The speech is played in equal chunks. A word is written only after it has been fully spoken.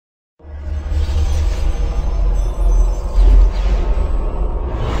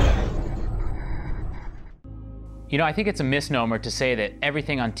You know, I think it's a misnomer to say that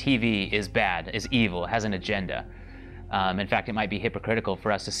everything on TV is bad, is evil, has an agenda. In fact, it might be hypocritical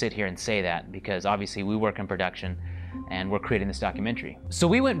for us to sit here and say that, because obviously we work in production and we're creating this documentary. So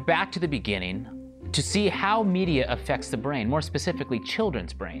we went back to the beginning to see how media affects the brain, more specifically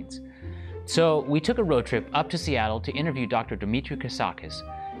children's brains. So we took a road trip up to Seattle to interview Dr. Dimitri Christakis,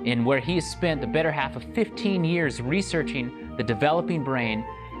 in where he has spent the better half of 15 years researching the developing brain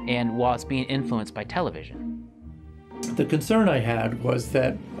and while it's being influenced by television. The concern I had was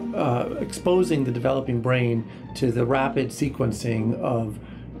that exposing the developing brain to the rapid sequencing of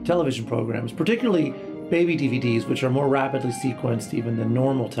television programs, particularly baby DVDs, which are more rapidly sequenced even than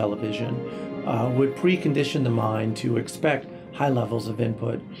normal television, would precondition the mind to expect high levels of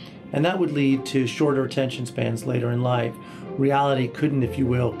input. And that would lead to shorter attention spans later in life. Reality couldn't, if you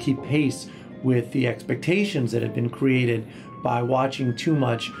will, keep pace with the expectations that had been created by watching too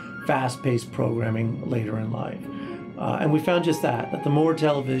much fast-paced programming later in life. And we found just that the more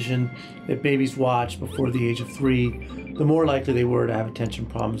television that babies watched before the age of 3, the more likely they were to have attention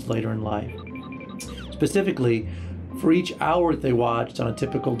problems later in life. Specifically, for each hour that they watched on a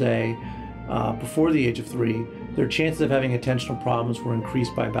typical day before the age of 3, their chances of having attentional problems were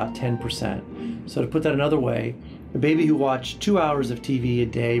increased by about 10%. So to put that another way, a baby who watched 2 hours of TV a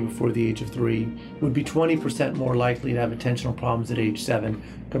day before the age of 3 would be 20% more likely to have attentional problems at age 7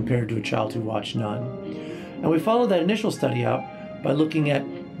 compared to a child who watched none. And we followed that initial study up by looking at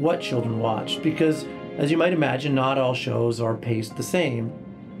what children watched, because as you might imagine, not all shows are paced the same.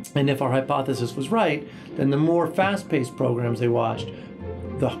 And if our hypothesis was right, then the more fast-paced programs they watched,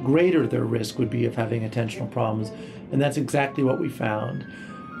 the greater their risk would be of having attentional problems. And that's exactly what we found.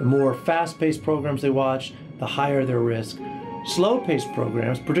 The more fast-paced programs they watched, the higher their risk. Slow-paced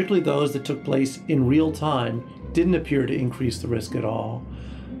programs, particularly those that took place in real time, didn't appear to increase the risk at all.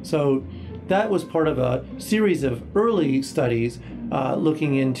 So that was part of a series of early studies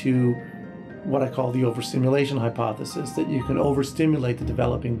looking into what I call the overstimulation hypothesis, that you can overstimulate the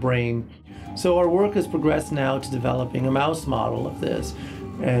developing brain. So our work has progressed now to developing a mouse model of this.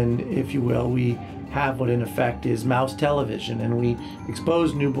 And if you will, we have what in effect is mouse television, and we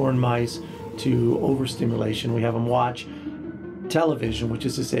expose newborn mice to overstimulation. We have them watch television, which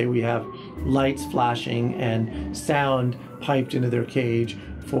is to say we have lights flashing and sound piped into their cage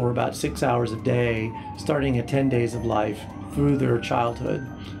for about 6 hours a day, starting at 10 days of life through their childhood.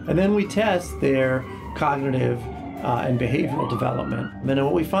 And then we test their cognitive and behavioral development. And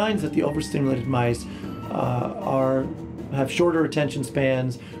what we find is that the overstimulated mice have shorter attention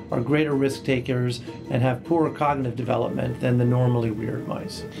spans, are greater risk takers, and have poorer cognitive development than the normally weird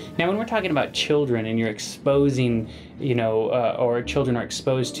mice. Now, when we're talking about children and you're exposing, or children are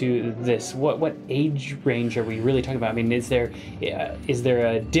exposed to this, what age range are we really talking about? I mean, is there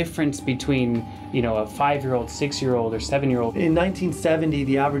a difference between, a 5-year-old, 6-year-old, or 7-year-old? In 1970,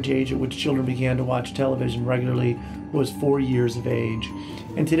 the average age at which children began to watch television regularly was 4 years of age.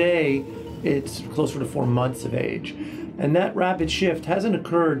 And today, it's closer to 4 months of age. And that rapid shift hasn't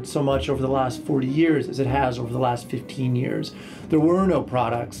occurred so much over the last 40 years as it has over the last 15 years. There were no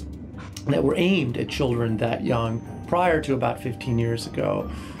products that were aimed at children that young prior to about 15 years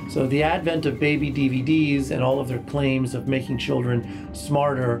ago. So the advent of baby DVDs and all of their claims of making children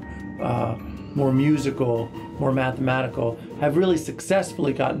smarter, more musical, more mathematical, have really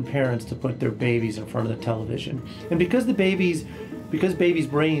successfully gotten parents to put their babies in front of the television. And because babies'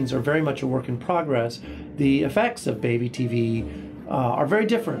 brains are very much a work in progress, the effects of baby TV are very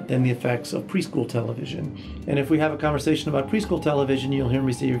different than the effects of preschool television. And if we have a conversation about preschool television, you'll hear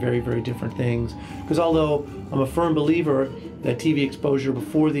me say very, very different things. Because although I'm a firm believer that TV exposure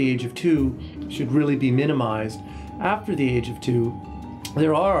before the age of 2 should really be minimized, after the age of 2,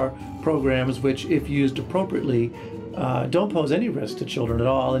 there are programs which, if used appropriately, don't pose any risk to children at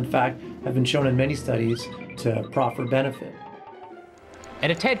all. In fact, have been shown in many studies to proffer benefit. At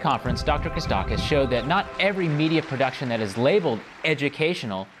a TED conference, Dr. Christakis showed that not every media production that is labeled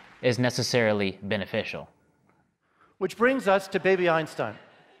educational is necessarily beneficial. Which brings us to Baby Einstein.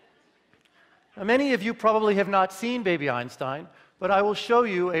 Now, many of you probably have not seen Baby Einstein, but I will show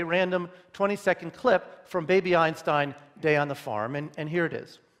you a random 20-second clip from Baby Einstein Day on the Farm, and here it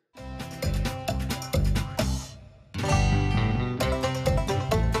is.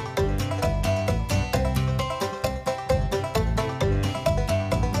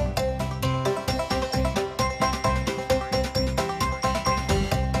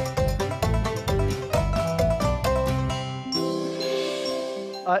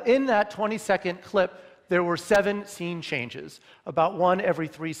 In that 20-second clip, there were 7 scene changes, about 1 every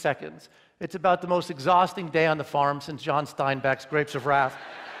 3 seconds. It's about the most exhausting day on the farm since John Steinbeck's Grapes of Wrath.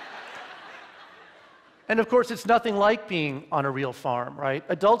 And of course, it's nothing like being on a real farm, right?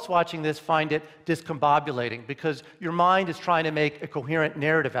 Adults watching this find it discombobulating because your mind is trying to make a coherent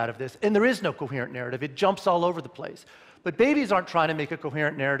narrative out of this, and there is no coherent narrative. It jumps all over the place. But babies aren't trying to make a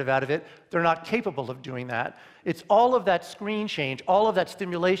coherent narrative out of it. They're not capable of doing that. It's all of that screen change, all of that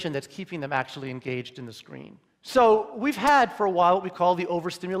stimulation that's keeping them actually engaged in the screen. So we've had for a while what we call the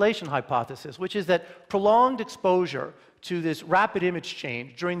overstimulation hypothesis, which is that prolonged exposure to this rapid image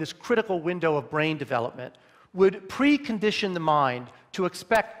change during this critical window of brain development would precondition the mind to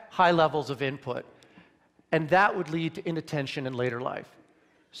expect high levels of input, and that would lead to inattention in later life.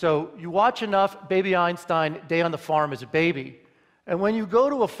 So you watch enough Baby Einstein Day on the Farm as a baby, and when you go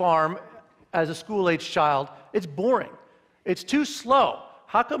to a farm as a school-age child, it's boring. It's too slow.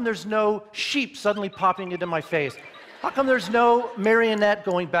 How come there's no sheep suddenly popping into my face? How come there's no marionette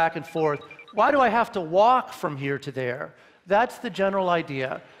going back and forth? Why do I have to walk from here to there? That's the general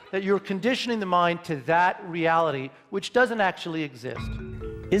idea, that you're conditioning the mind to that reality, which doesn't actually exist.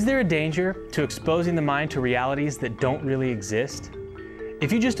 Is there a danger to exposing the mind to realities that don't really exist?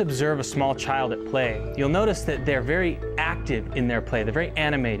 If you just observe a small child at play, you'll notice that they're very active in their play. They're very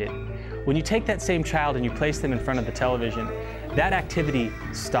animated. When you take that same child and you place them in front of the television, that activity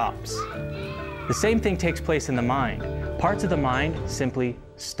stops. The same thing takes place in the mind. Parts of the mind simply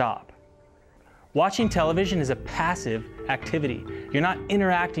stop. Watching television is a passive activity. You're not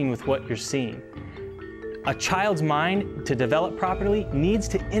interacting with what you're seeing. A child's mind, to develop properly, needs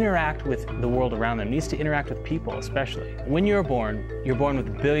to interact with the world around them, needs to interact with people especially. When you're born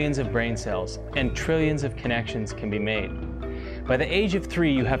with billions of brain cells and trillions of connections can be made. By the age of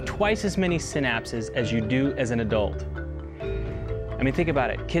 3, you have twice as many synapses as you do as an adult. I mean, think about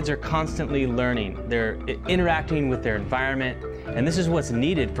it. Kids are constantly learning. They're interacting with their environment, and this is what's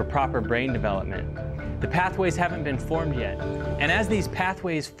needed for proper brain development. The pathways haven't been formed yet. And as these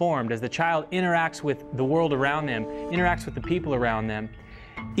pathways formed, as the child interacts with the world around them, interacts with the people around them,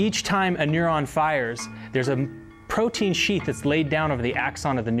 each time a neuron fires, there's a protein sheath that's laid down over the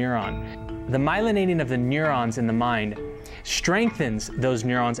axon of the neuron. The myelinating of the neurons in the mind strengthens those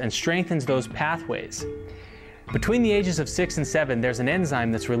neurons and strengthens those pathways. Between the ages of 6 and 7, there's an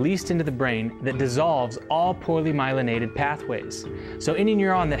enzyme that's released into the brain that dissolves all poorly myelinated pathways. So any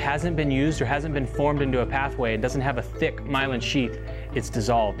neuron that hasn't been used or hasn't been formed into a pathway and doesn't have a thick myelin sheath, it's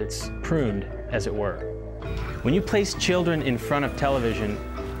dissolved, it's pruned, as it were. When you place children in front of television,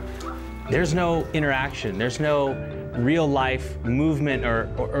 there's no interaction, there's no real life movement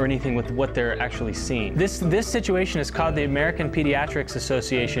or anything with what they're actually seeing. This situation has caused the American Pediatrics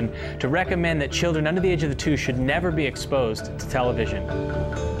Association to recommend that children under the age of 2 should never be exposed to television.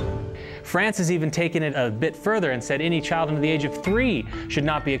 France has even taken it a bit further and said any child under the age of 3 should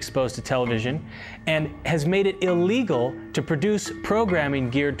not be exposed to television, and has made it illegal to produce programming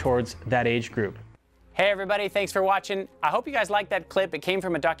geared towards that age group. Hey everybody, thanks for watching. I hope you guys liked that clip. It came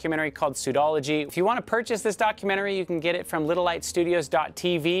from a documentary called Pseudology. If you want to purchase this documentary, you can get it from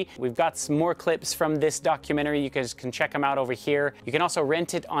littlelightstudios.tv. We've got some more clips from this documentary. You guys can check them out over here. You can also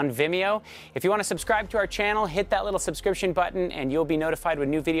rent it on Vimeo. If you want to subscribe to our channel, hit that little subscription button and you'll be notified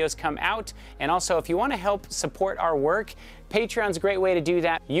when new videos come out. And also, if you want to help support our work, Patreon's a great way to do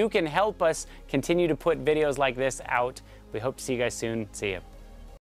that. You can help us continue to put videos like this out. We hope to see you guys soon. See ya.